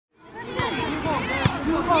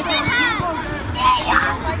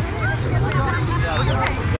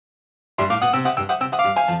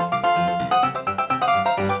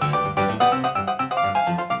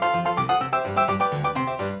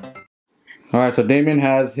Alright, so Damian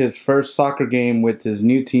has his first soccer game with his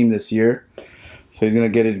new team this year. So he's going to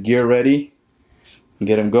get his gear ready and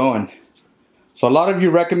get him going. So a lot of you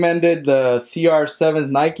recommended the CR7's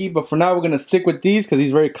Nike, but for now we're going to stick with these because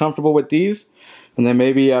he's very comfortable with these. And then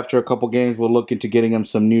maybe after a couple games we'll look into getting him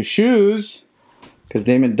some new shoes because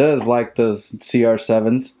Damian does like those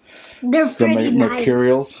CR7s. They're pretty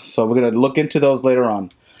Mercurials. Nice. So we're going to look into those later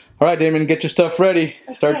on. Alright, Damian, get your stuff ready.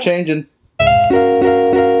 Okay. Start changing.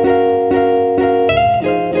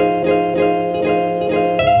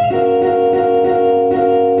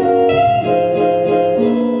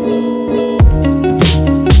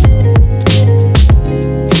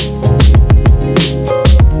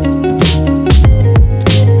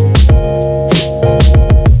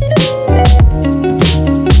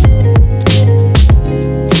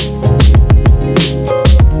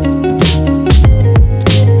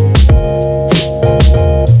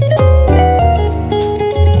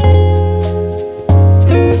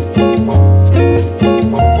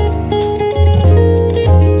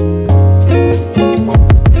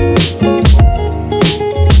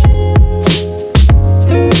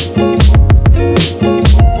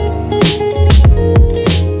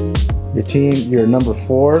 You're number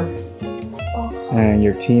 4, and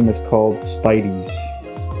your team is called Spideys.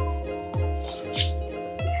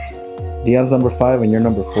 Deion's number 5, and you're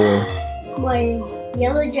number 4. My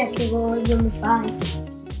yellow jacket was number 5.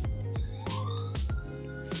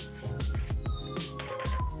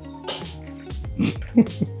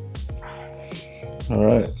 All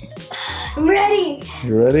right. I'm ready.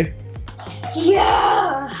 You ready?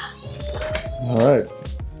 Yeah. All right.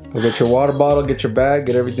 Go get your water bottle, get your bag,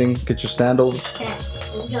 get everything, get your sandals. Okay,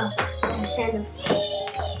 here we go. Sandals.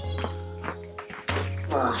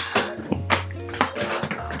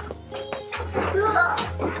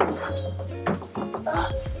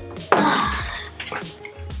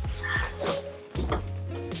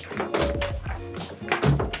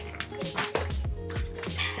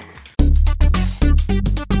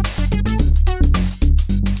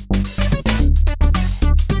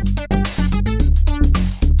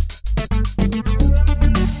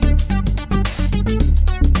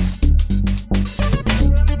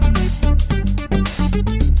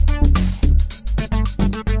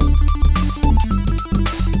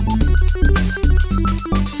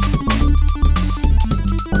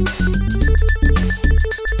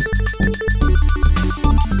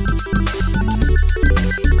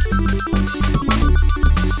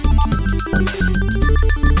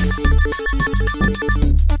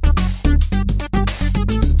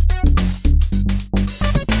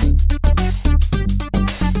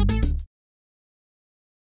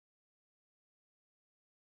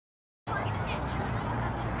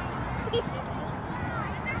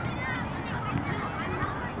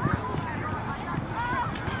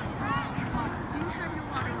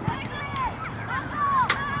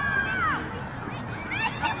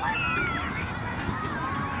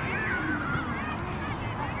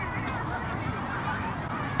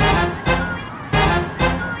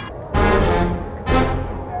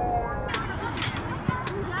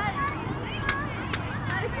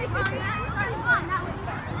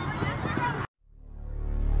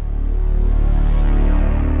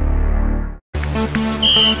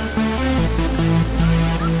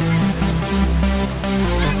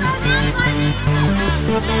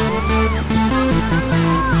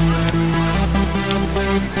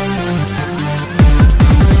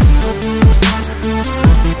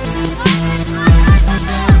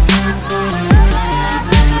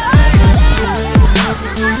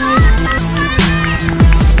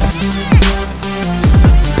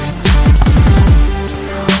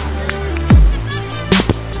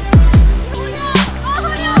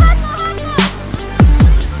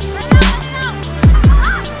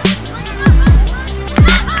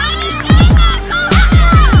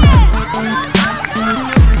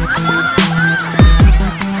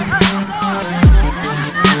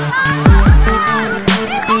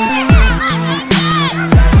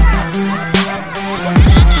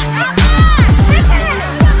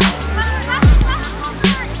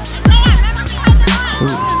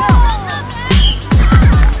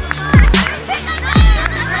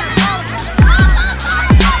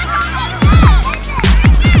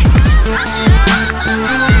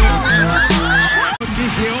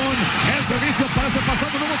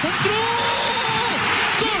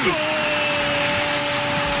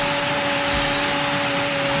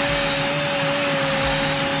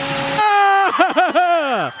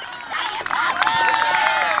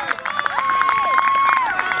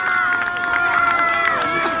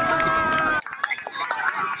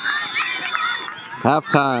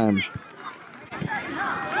 Halftime.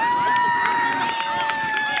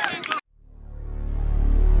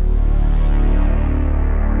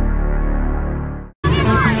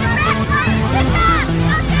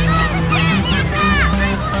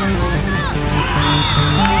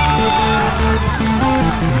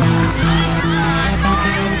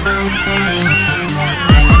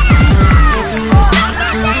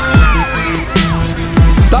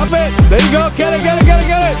 Stop it! There you go! Get it! Get it! Get it!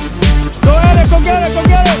 Get it! Go at it! Go get it! Go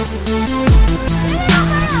get it!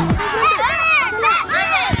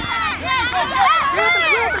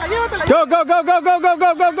 Go! Go! Go! Go! Go! Go!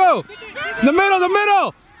 Go! Go! Go! The middle! The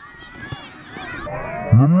middle!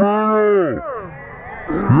 The middle!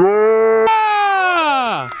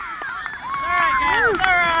 Yeah! All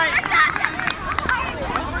right.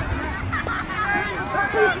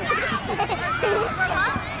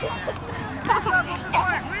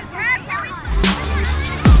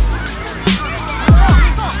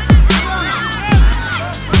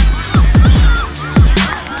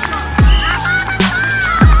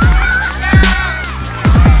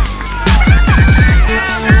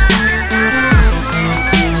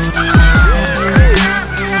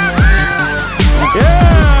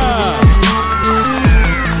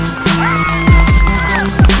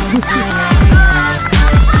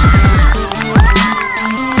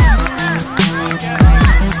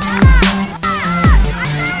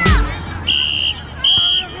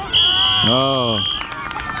 Oh.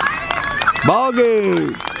 Ball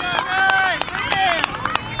game.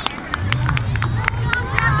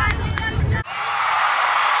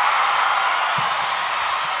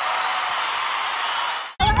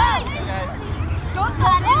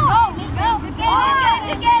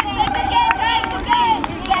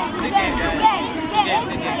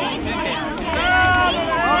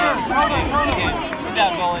 Good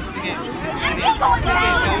job, boys. Good game.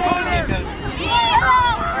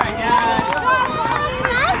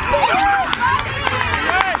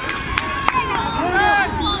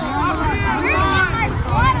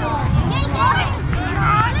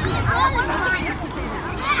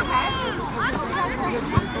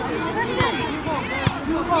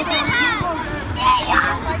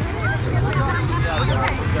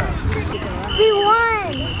 We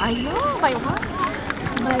won! I know, by one.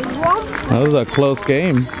 By one. That was a close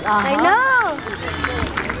game. I know!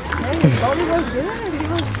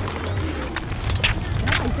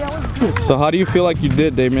 So how do you feel like you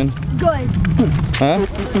did, Damian? Good. Huh?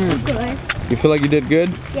 Good. You feel like you did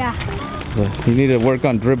good? Yeah. You need to work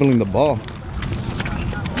on dribbling the ball.